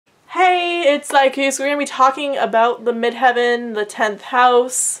it's like, so we're going to be talking about the Midheaven, the 10th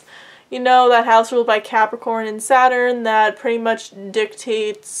house. You know, that house ruled by Capricorn and Saturn that pretty much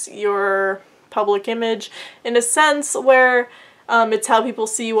dictates your public image in a sense where it's how people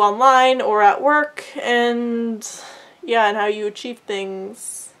see you online or at work, and yeah, and how you achieve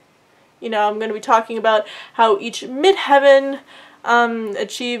things. You know, I'm going to be talking about how each midheaven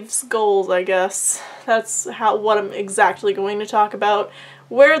achieves goals, I guess. That's what I'm exactly going to talk about.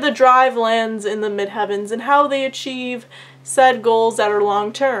 Where the drive lands in the midheavens and how they achieve said goals that are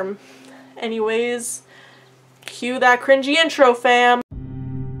long term. Anyways, cue that cringy intro, fam.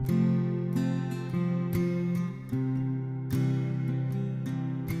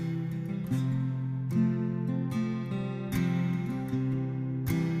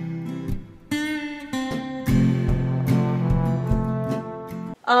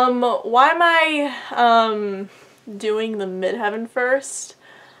 Why am I, doing the midheaven first?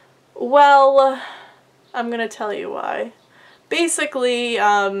 Well, I'm gonna tell you why. Basically,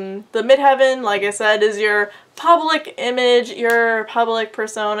 the midheaven, like I said, is your public image, your public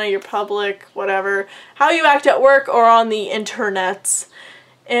persona, your public whatever, how you act at work or on the internet.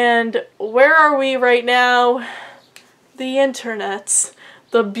 And where are we right now? The internet.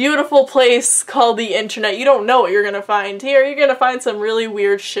 The beautiful place called the internet. You don't know what you're gonna find here. You're gonna find some really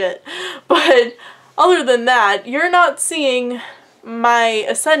weird shit. But other than that, you're not seeing my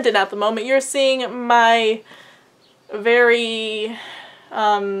ascendant at the moment. You're seeing my very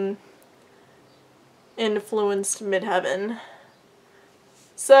influenced midheaven.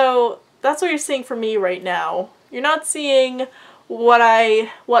 So that's what you're seeing from me right now. You're not seeing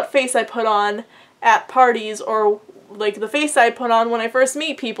what face I put on at parties or like the face I put on when I first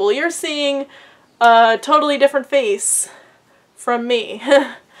meet people. You're seeing a totally different face from me.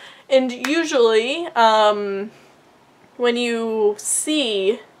 And usually, when you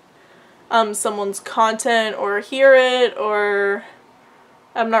see someone's content or hear it, or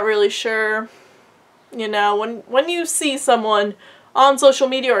I'm not really sure, you know, when you see someone on social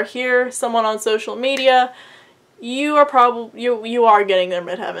media or hear someone on social media, you are getting their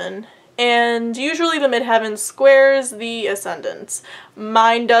midheaven. And usually the midheaven squares the ascendant.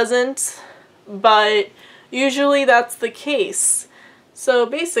 Mine doesn't, but usually that's the case. So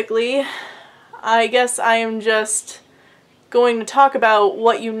basically, I guess I am just going to talk about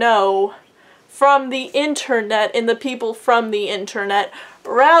what you know from the internet and the people from the internet,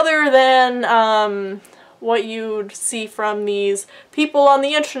 rather than what you'd see from these people on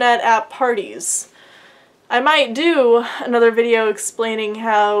the internet at parties. I might do another video explaining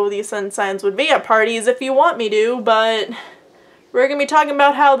how the ascendant signs would be at parties if you want me to, but we're going to be talking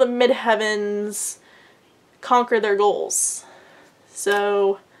about how the midheavens conquer their goals.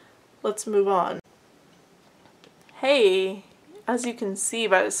 So let's move on. Hey, as you can see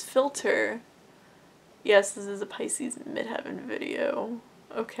by this filter, yes, this is a Pisces midheaven video.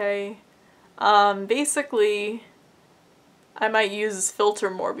 Okay. Basically, I might use this filter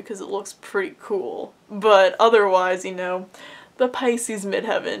more because it looks pretty cool. But otherwise, you know, the Pisces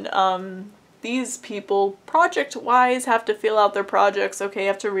midheaven, these people, project-wise, have to fill out their projects. Okay, you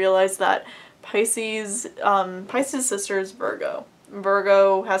have to realize that Pisces sister is Virgo.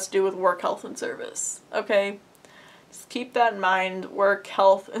 Virgo has to do with work, health, and service. Okay? Just keep that in mind. Work,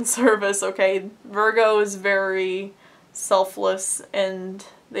 health, and service, okay? Virgo is very selfless and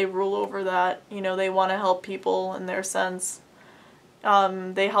they rule over that. You know, they want to help people in their sense.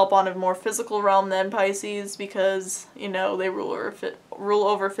 They help on a more physical realm than Pisces because, you know, they rule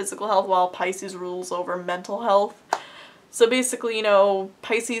over physical health while Pisces rules over mental health. So basically, you know,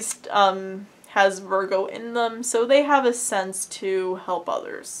 Pisces has Virgo in them, so they have a sense to help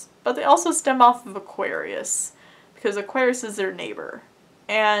others. But they also stem off of Aquarius, because Aquarius is their neighbor.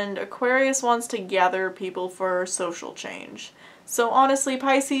 And Aquarius wants to gather people for social change. So honestly,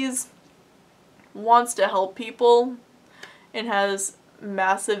 Pisces wants to help people and has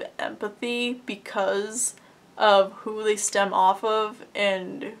massive empathy because of who they stem off of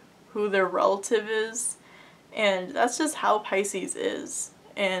and who their relative is. And that's just how Pisces is.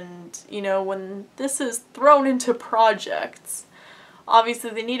 And, you know, when this is thrown into projects, obviously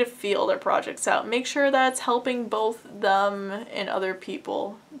they need to feel their projects out. Make sure that it's helping both them and other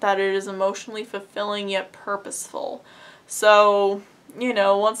people, that it is emotionally fulfilling yet purposeful. So, you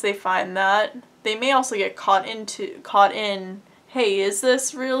know, once they find that, they may also get caught in, hey, is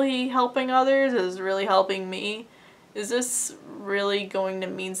this really helping others? Is this really helping me? Is this really going to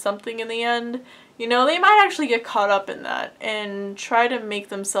mean something in the end? You know, they might actually get caught up in that and try to make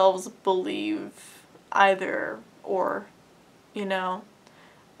themselves believe either or, you know.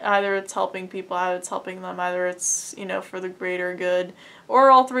 Either it's helping people, either it's helping them, either it's, you know, for the greater good,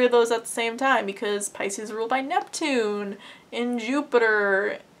 or all three of those at the same time, because Pisces is ruled by Neptune and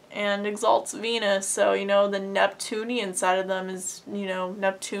Jupiter and exalts Venus. So, you know, the Neptunian side of them is, you know,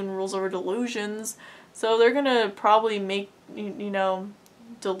 Neptune rules over delusions. So they're gonna probably make, you know,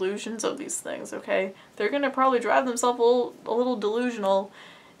 delusions of these things, okay? They're gonna probably drive themselves a little delusional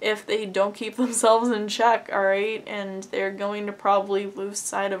if they don't keep themselves in check, alright? And they're going to probably lose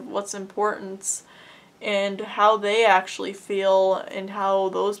sight of what's important and how they actually feel and how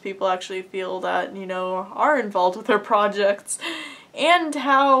those people actually feel that, you know, are involved with their projects, and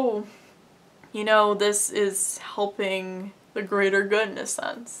how, you know, this is helping the greater good in a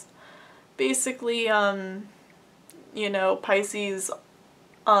sense. Basically, you know, Pisces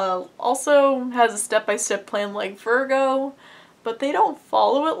also has a step-by-step plan like Virgo, but they don't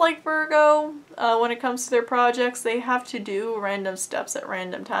follow it like Virgo. When it comes to their projects, they have to do random steps at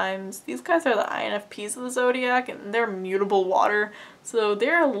random times. These guys are the INFPs of the zodiac, and they're mutable water, so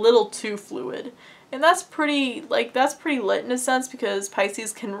they're a little too fluid. And that's pretty lit in a sense, because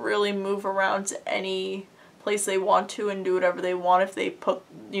Pisces can really move around to any place they want to and do whatever they want if they put,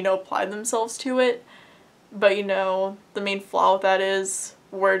 you know, apply themselves to it. But, you know, the main flaw with that is,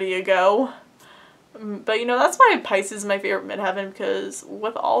 where do you go? But, you know, that's why Pisces is my favorite midheaven, because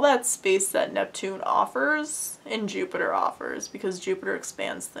with all that space that Neptune offers and Jupiter offers, because Jupiter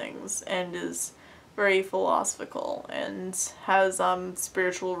expands things and is very philosophical and has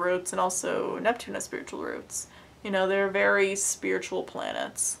spiritual roots, and also Neptune has spiritual roots. You know, they're very spiritual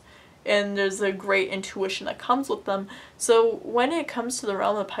planets, and there's a great intuition that comes with them. So when it comes to the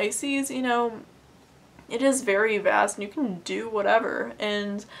realm of Pisces, you know, it is very vast and you can do whatever,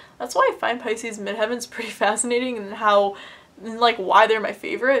 and that's why I find Pisces midheavens pretty fascinating, and how, and like why they're my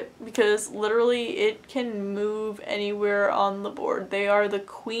favorite, because literally it can move anywhere on the board. They are the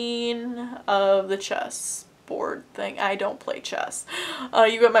queen of the chess board thing. I don't play chess.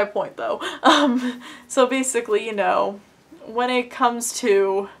 You get my point though. So basically, you know, when it comes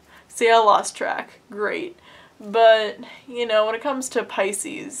to, see, I lost track, great, but you know, when it comes to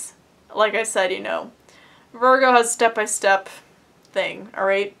Pisces, like I said, you know, Virgo has a step-by-step thing,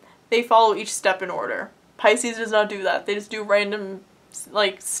 alright? They follow each step in order. Pisces does not do that. They just do random,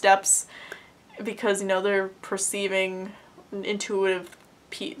 like, steps because, you know, they're perceiving intuitive,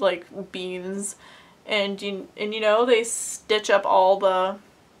 like, beings. And you know, they stitch up all the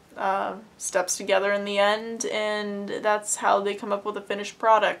steps together in the end, and that's how they come up with a finished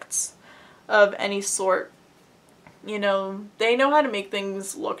product of any sort. You know, they know how to make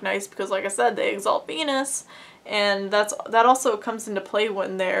things look nice because, like I said, they exalt Venus, and that also comes into play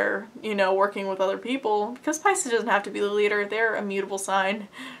when they're, you know, working with other people, because Pisces doesn't have to be the leader. They're a mutable sign.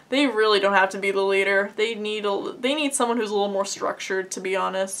 They really don't have to be the leader. They need someone who's a little more structured, to be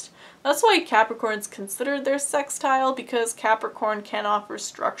honest. That's why Capricorn's considered their sextile, because Capricorn can offer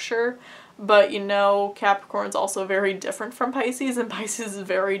structure. But, you know, Capricorn's also very different from Pisces, and Pisces is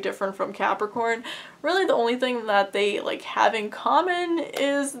very different from Capricorn. Really, the only thing that they, like, have in common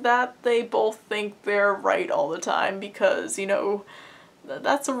is that they both think they're right all the time, because, you know,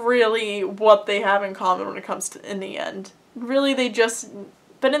 that's really what they have in common when it comes to, in the end. Really,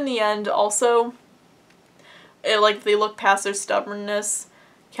 but in the end, also, like, they look past their stubbornness.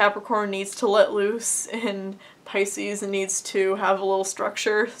 Capricorn needs to let loose, and Pisces needs to have a little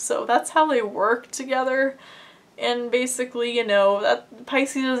structure, so that's how they work together. And basically, you know, that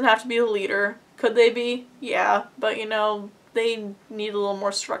Pisces doesn't have to be the leader. Could they be? Yeah, but you know, they need a little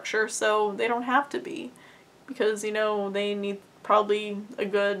more structure, so they don't have to be, because, you know, they need probably a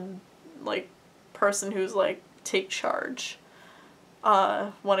good, like, person who's, like, take charge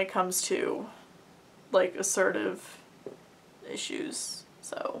when it comes to, like, assertive issues.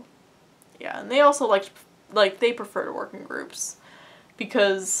 So yeah, and they also like they prefer to work in groups,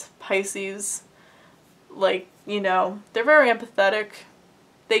 because Pisces, like, you know, they're very empathetic.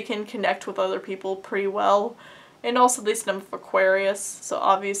 They can connect with other people pretty well, and also they stem from Aquarius, so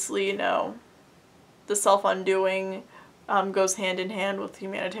obviously, you know, the self-undoing goes hand in hand with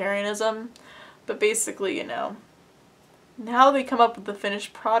humanitarianism. But basically, you know, how they come up with the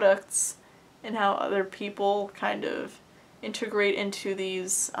finished products and how other people kind of integrate into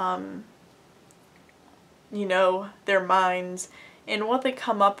these, you know, their minds, and what they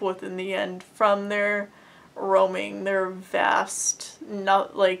come up with in the end from their roaming, their vast,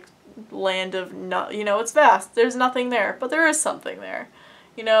 not like land of not, you know, it's vast. There's nothing there, but there is something there.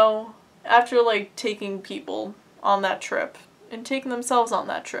 You know, after like taking people on that trip and taking themselves on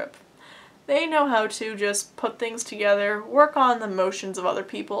that trip, they know how to just put things together, work on the emotions of other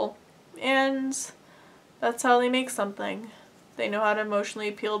people, and that's how they make something. They know how to emotionally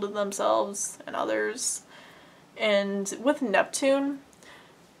appeal to themselves and others. And with Neptune,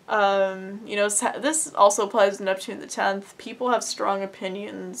 you know, this also applies to Neptune the 10th. People have strong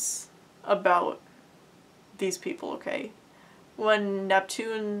opinions about these people, okay? When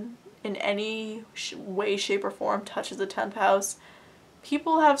Neptune in any way, shape, or form touches the 10th house,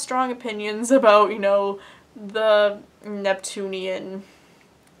 people have strong opinions about, you know, the Neptunian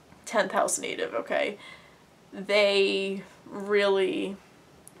 10th house native, okay? They really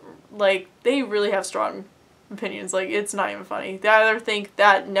have strong opinions. Like, it's not even funny. They either think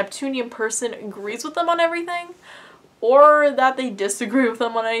that Neptunian person agrees with them on everything, or that they disagree with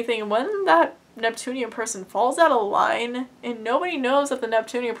them on anything. When that Neptunian person falls out of line, and nobody knows that the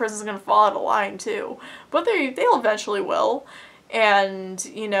Neptunian person is going to fall out of line too, but they'll eventually will. And,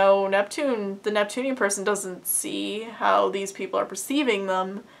 you know, the Neptunian person doesn't see how these people are perceiving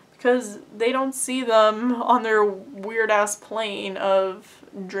them, because they don't see them on their weird-ass plane of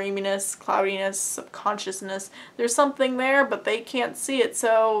dreaminess, cloudiness, subconsciousness. There's something there, but they can't see it,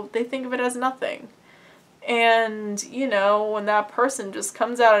 so they think of it as nothing. And, you know, when that person just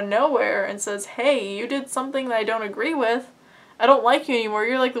comes out of nowhere and says, hey, you did something that I don't agree with, I don't like you anymore,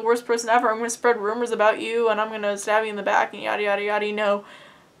 you're like the worst person ever, I'm going to spread rumors about you, and I'm going to stab you in the back, and yada yada yada, you know,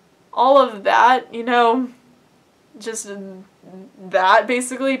 all of that, you know, just that,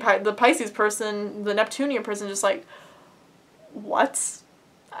 basically, the Pisces person, the Neptunian person, just like, what?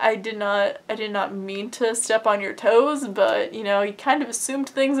 I did not mean to step on your toes, but, you know, you kind of assumed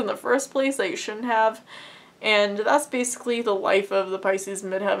things in the first place that you shouldn't have, and that's basically the life of the Pisces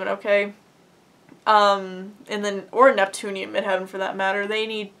midheaven, okay? And then, or Neptunian midheaven for that matter,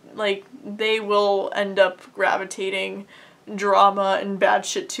 they will end up gravitating drama and bad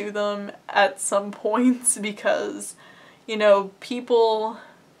shit to them at some points, because, you know, people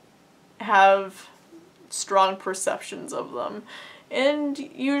have strong perceptions of them. And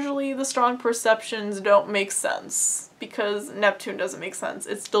usually the strong perceptions don't make sense, because Neptune doesn't make sense.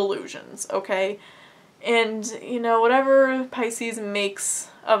 It's delusions, okay? And, you know, whatever Pisces makes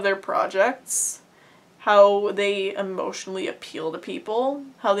of their projects, how they emotionally appeal to people,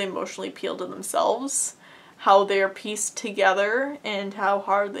 how they emotionally appeal to themselves, how they are pieced together, and how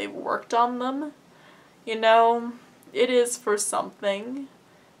hard they've worked on them, you know, it is for something,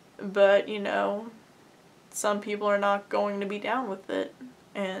 but, you know, some people are not going to be down with it,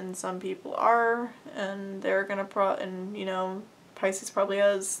 and some people are, and they're gonna and, you know, Pisces probably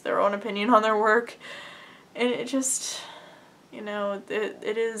has their own opinion on their work, and it just, you know,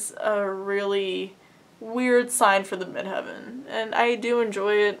 it is a really weird sign for the midheaven, and I do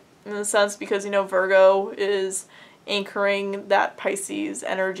enjoy it in the sense because, you know, Virgo is anchoring that Pisces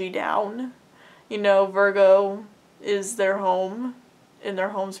energy down. You know, Virgo is their home, and their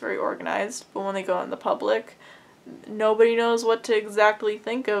home's very organized, but when they go out in the public, nobody knows what to exactly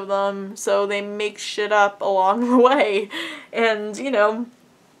think of them, so they make shit up along the way. And, you know,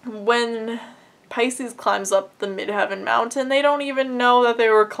 when Pisces climbs up the Midheaven mountain, they don't even know that they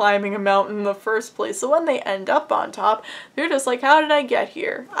were climbing a mountain in the first place. So when they end up on top, they're just like, how did I get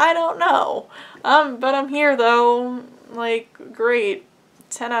here? I don't know. But I'm here though. Like, great.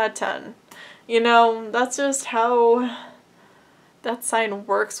 10 out of 10. You know, that's just how that sign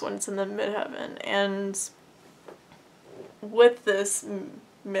works when it's in the midheaven. And with this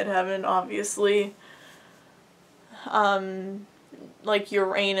midheaven, obviously, like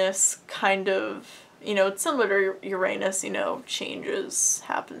Uranus kind of, you know, it's similar to Uranus, you know,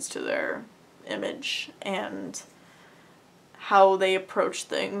 happens to their image and how they approach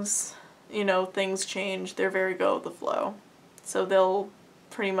things. You know, things change, they're very go with the flow. So they'll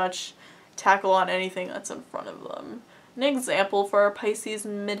pretty much tackle on anything that's in front of them. An example for our Pisces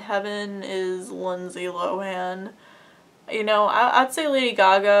midheaven is Lindsay Lohan. You know, I'd say Lady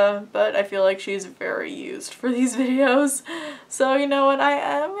Gaga, but I feel like she's very used for these videos. So, you know what,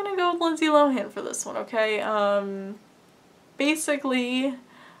 I'm gonna go with Lindsay Lohan for this one, okay? Basically,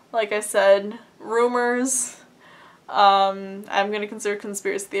 like I said, rumors. I'm gonna consider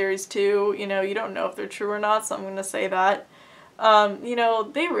conspiracy theories too. You know, you don't know if they're true or not, so I'm gonna say that. You know,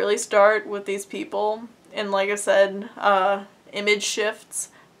 they really start with these people, and like I said, image shifts,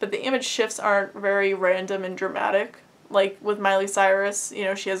 but the image shifts aren't very random and dramatic. Like with Miley Cyrus, you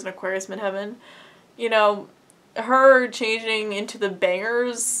know, she has an Aquarius midheaven. You know, her changing into the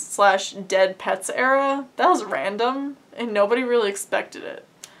bangers / dead pets era, that was random, and nobody really expected it.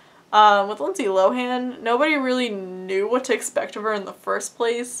 With Lindsay Lohan, nobody really knew what to expect of her in the first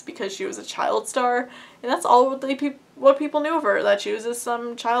place because she was a child star, and that's all what people knew of her, that she was just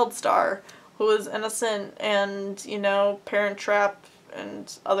some child star who was innocent and, you know, Parent Trap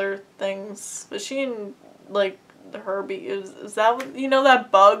and other things. But she didn't, like, Herbie. Is that what, you know,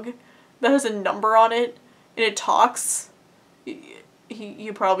 that bug that has a number on it and it talks?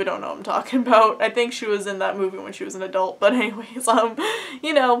 You probably don't know what I'm talking about. I think she was in that movie when she was an adult, but anyways,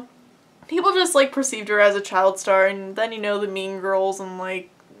 you know, people just, like, perceived her as a child star, and then, you know, the Mean Girls and, like,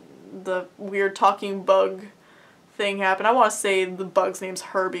 the weird talking bug thing happened. I want to say the bug's name's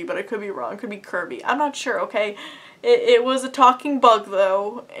Herbie, but I could be wrong. It could be Kirby. I'm not sure, okay? It was a talking bug,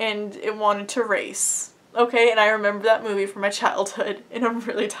 though, and it wanted to race. Okay, and I remember that movie from my childhood, and I'm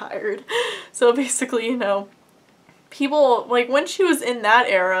really tired. So basically, you know, people, like, when she was in that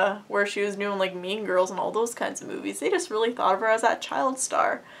era, where she was doing, like, Mean Girls and all those kinds of movies, they just really thought of her as that child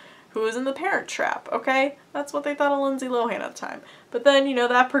star who was in The Parent Trap, okay? That's what they thought of Lindsay Lohan at the time. But then, you know,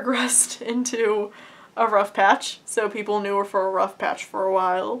 that progressed into a rough patch, so people knew her for a rough patch for a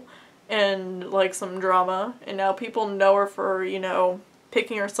while, and, like, some drama, and now people know her for, you know,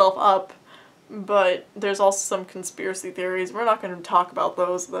 picking herself up, but there's also some conspiracy theories. We're not going to talk about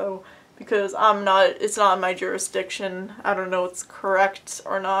those, though, because it's not in my jurisdiction. I don't know if it's correct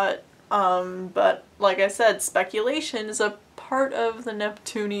or not, but like I said, speculation is a part of the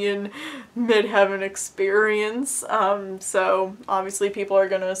Neptunian midheaven experience, so obviously people are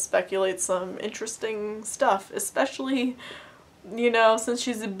going to speculate some interesting stuff, especially, you know, since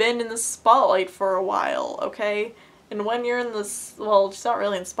she's been in the spotlight for a while, okay? And when you're in this, well, she's not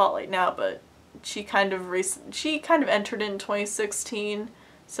really in the spotlight now, but she kind of entered in 2016,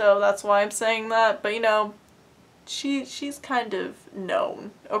 so that's why I'm saying that. But, you know, she's kind of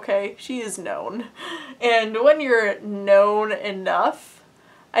known, okay? She is known. And when you're known enough,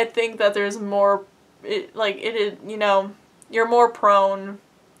 I think that there's more, you know, you're more prone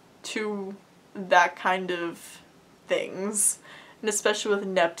to that kind of things. And especially with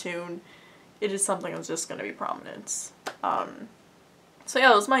Neptune, it is something that's just going to be prominent. So yeah,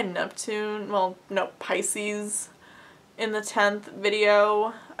 that was my Neptune, well, no, Pisces in the 10th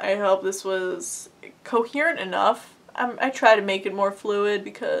video. I hope this was coherent enough. I try to make it more fluid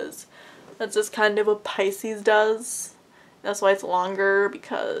because that's just kind of what Pisces does. That's why it's longer,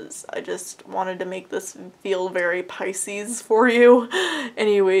 because I just wanted to make this feel very Pisces for you.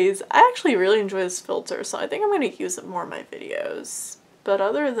 Anyways, I actually really enjoy this filter, so I think I'm going to use it more in my videos. But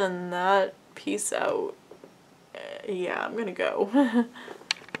other than that, peace out. Yeah, I'm gonna go.